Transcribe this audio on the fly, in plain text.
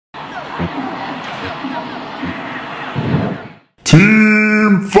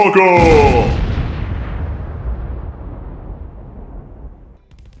Team Fukup!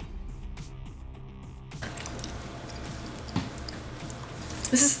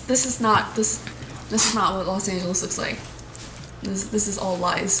 This is not what Los Angeles looks like. This is all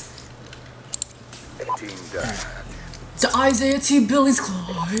lies. The Isaiah T. Billy's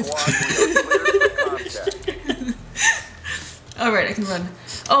Clyde. Alright, I can run.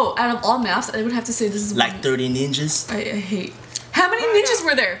 Oh, out of all maps, I would have to say this is like 30 ninjas. I hate. How many ninjas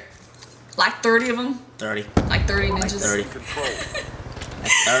were there? Like 30 of them? 30. Like 30 ninjas. Like 30.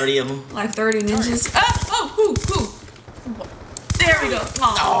 Like 30 of them. Like 30 ninjas. Oh, who? There we go.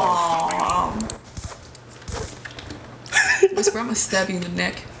 Aww. I swear I'm gonna stab you in the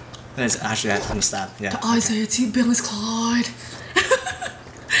neck. That's actually, I'm gonna stab. Yeah. The Isaiah T. Billy's Clyde.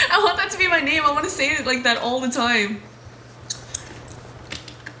 I want that to be my name. I want to say it like that all the time.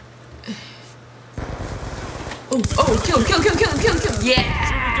 Oh, kill him.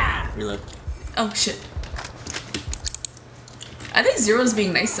 Yeah! Reload. Oh, shit. I think Zero's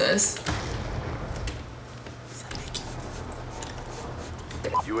being nice to us.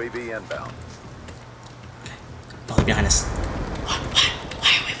 UAV inbound. Probably behind us. What?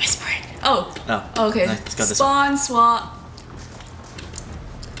 Why are we whispering? Oh. Okay. Let's go this Spawn swap.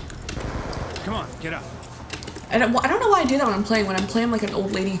 Come on, get up. I don't know why I do that when I'm playing. When I'm playing like an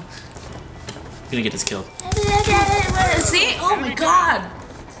old lady. You're gonna get this killed. See? Oh my god.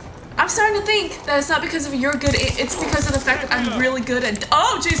 I'm starting to think that it's not because of your good. It's because of the fact that I'm really good at.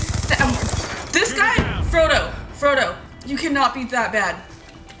 Oh jeez. This guy, Frodo. You cannot be that bad.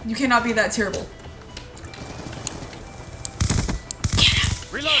 You cannot be that terrible.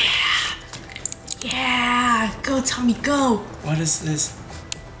 Reloading. Yeah. Go, Tommy, go. What is this?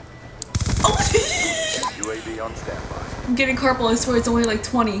 Oh. UAV on standby. I'm getting carpal. I swear it's only like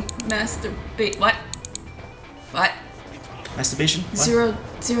 20. Masturbate. What? Masturbation? What?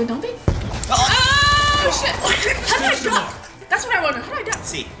 Zero, don't be. Oh shit! How did I die? That's what I wonder. How did I die?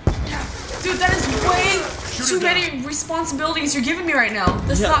 See. Dude, that is way too many responsibilities you're giving me right now.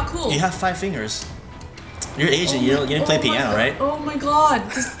 That's not cool. You have 5 fingers. You're Asian. You didn't play piano, right? Oh my god.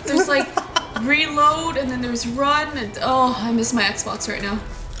 There's like reload and then there's run and oh, I miss my Xbox right now.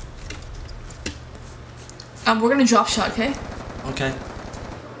 We're gonna drop shot, okay? Okay.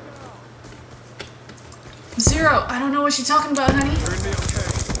 Zero. I don't know what you're talking about, honey.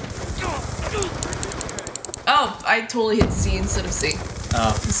 Oh, I totally hit C instead of C.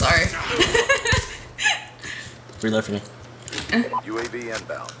 Oh. I'm sorry. Reload for me. UAV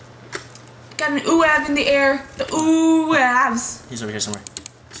inbound. Got an UAV in the air. The UAVs. He's over here somewhere.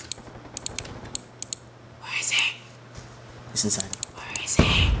 Where is he? He's inside. Where is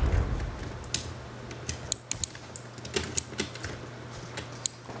he?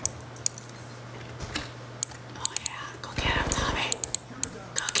 Oh yeah, go get him, Tommy.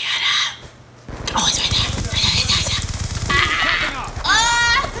 Go get him. Oh, he's right there.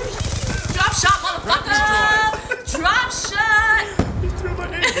 Drop shot, motherfucker! Drop shot!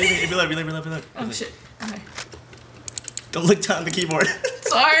 Reload. Oh shit. Okay. Don't look down the keyboard.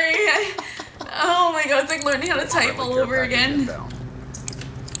 Sorry. Oh my god, it's like learning how to type all over again.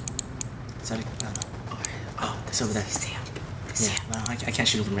 Sorry. No. Oh, it's over there. Yeah, no, I can't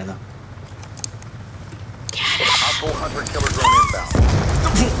shoot him from here though. Get it. Hostile hunter killer drone inbound.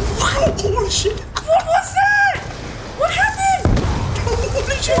 Oh shit! What was that? What happened?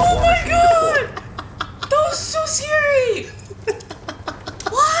 Oh my god! That was so scary!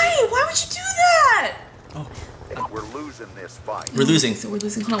 Why? Why would you do that? Oh. We're losing this fight. We're losing. So we're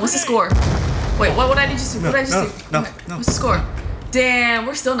losing. Hold on, what's the score? Wait, what did I just do? What did I just do? No. What's the score? Damn,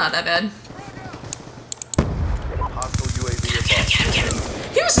 we're still not that bad. Hostile UAV Get him.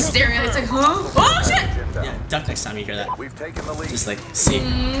 He was just staring at it. It's like, huh? Oh shit! Yeah, duck next time you hear that. We've taken the lead. Just like, see.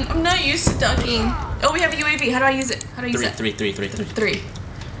 I'm not used to ducking. Oh, we have a UAV. How do I use it? How do I use it? Three. 3.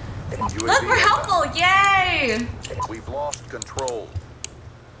 UAV Look, we're helpful. Yay! We've lost control.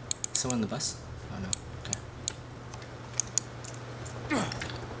 Someone in the bus? Oh no. Okay.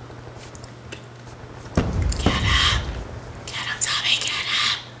 Get him, Tommy. Get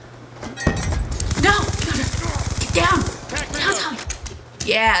him. No! Get down! Down, Tommy.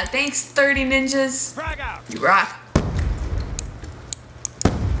 Yeah, thanks, 30 ninjas. You rock.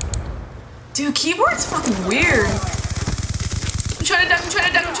 Dude, keyboard's fucking weird. I'm trying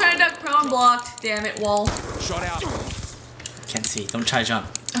to duck. Pro unblocked. Damn it, wall. Shot out. Can't see. Don't try to jump.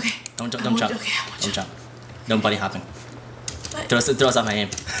 Okay. Don't jump. Okay, I won't Don't jump. Don't buddy hopping. What? Throw us off my aim.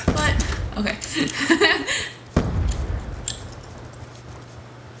 What? Okay.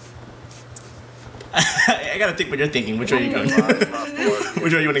 I gotta think what you're thinking. Which way are you going?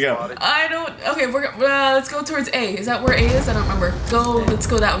 Which way you wanna go? I don't. Okay, let's go towards A. Is that where A is? I don't remember. Let's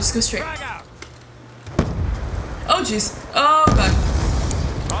go that way. Just go straight. Oh jeez. Oh god.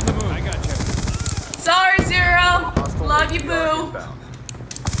 On the move. I got you. Sorry, Zero. Love you, boo.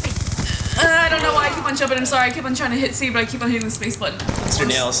 I don't know why I keep on jumping. I'm sorry. I keep on trying to hit C, but I keep on hitting the space button. It's your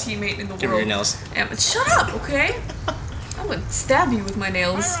nails. Teammate in the Give me world. your nails. Yeah, but shut up, okay? I'm gonna stab you with my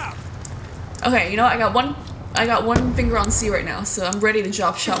nails. Okay, you know what? I got one finger on C right now, so I'm ready to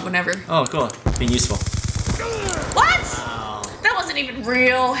drop shot whenever. Oh, cool. Being useful. What? That wasn't even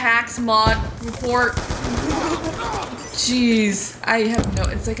real. Hacks mod report. Jeez, I have no.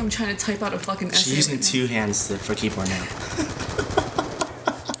 It's like I'm trying to type out a fucking essay. She's using 2 hands for keyboard now.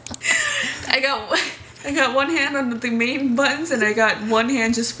 I got one hand on the main buttons, and I got one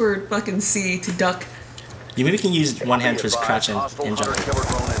hand just for fucking C to duck. You maybe can use one hand for crouch and jump.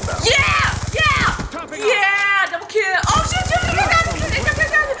 Yeah! Yeah! Yeah! Double kill! Oh shit! What's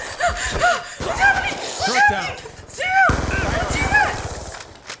happening? What's happening? Zero! Don't do that!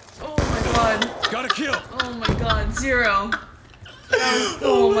 Oh my god. Got a kill. Oh my god. Zero.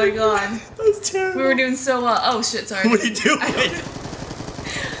 Oh my god. That's terrible. We were doing so well. Oh shit, sorry. What are you doing?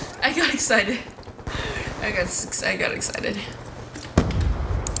 I got excited. I got excited.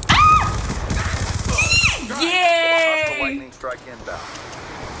 Yay! Lightning strike inbound.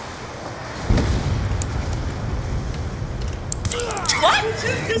 What?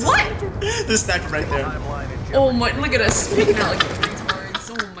 What? The sniper right there. Oh my, look at us peeking out like retards.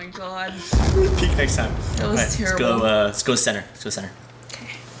 Oh my god. Peek next time. That was terrible. Let's go center. Let's go center.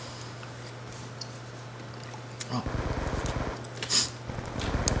 Okay. Oh.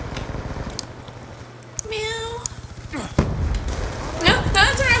 Meow. No,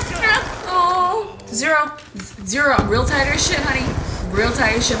 turn around. Oh. Zero. I'm real tired of shit, honey. Real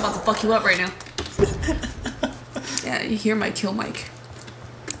tired of shit. I'm about to fuck you up right now. Yeah, you hear my kill mic.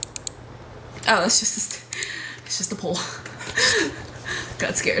 Oh, it's just a pole.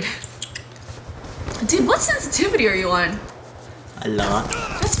 Got scared. Dude, what sensitivity are you on? A lot.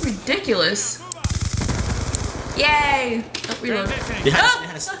 That's ridiculous. Yay! Oh, reload.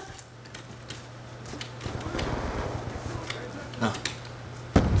 Behind us. Oh.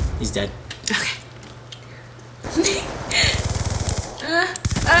 He's dead. Okay. Yes!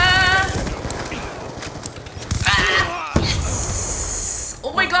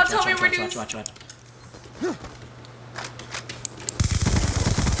 Oh my god, tell me we're doing... Watch.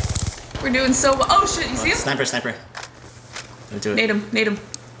 We're doing so well. Oh shit, you see him? Sniper. Don't do it. Nade him.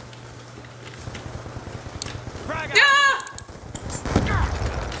 Yeah!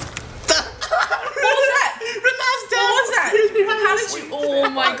 What was that? How did you? Oh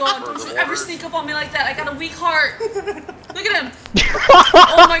my god! Don't you ever sneak up on me like that? I got a weak heart. Look at him.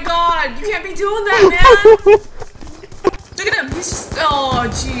 Oh my god! You can't be doing that, man. Look at him. He's just. Oh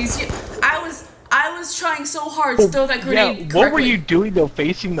jeez. I was trying so hard to throw that grenade. Yeah, what were you doing though,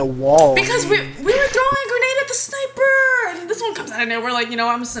 facing the wall? Because we were throwing a grenade at the sniper, and this one comes out of nowhere. Like, you know,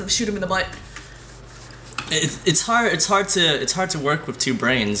 I'm just gonna shoot him in the butt. It's hard to work with 2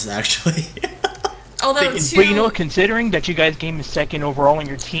 brains actually. Although But you know, considering that you guys came second overall on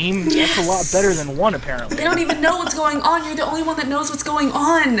your team, that's a lot better than 1 apparently. They don't even know what's going on. You're the only one that knows what's going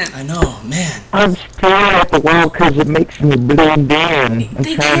on. I know, man. I'm staring at the wall because it makes me blend in. I'm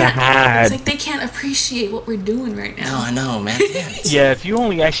trying to hide. It's like they can't appreciate what we're doing right now. No, I know, man. Damn it. Yeah, if you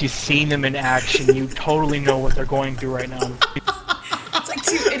only actually seen them in action, you totally know what they're going through right now. It's like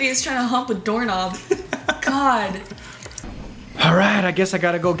 2 idiots trying to hump a doorknob. God. Alright, I guess I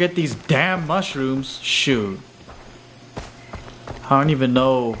gotta go get these damn mushrooms. Shoot. I don't even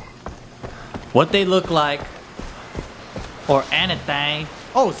know what they look like or anything.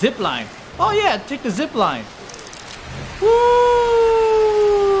 Oh, zip line. Oh yeah, take the zip line. Woo!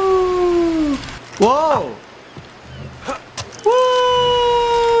 Whoa!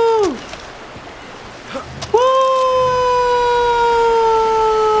 Woo! Woo!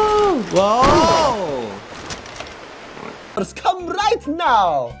 Whoa! Come right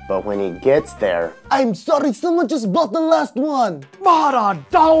now! But when he gets there... I'm sorry, someone just bought the last one!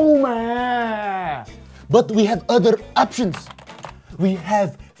 But we have other options. We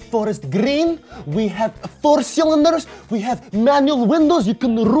have forest green, we have 4 cylinders, we have manual windows, you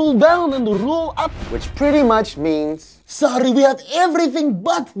can roll down and roll up. Which pretty much means... Sorry, we have everything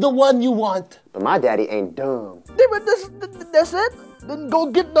but the one you want. But my daddy ain't dumb. That's it? Then go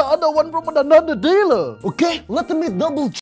get the other one from another dealer. Okay, let me double check.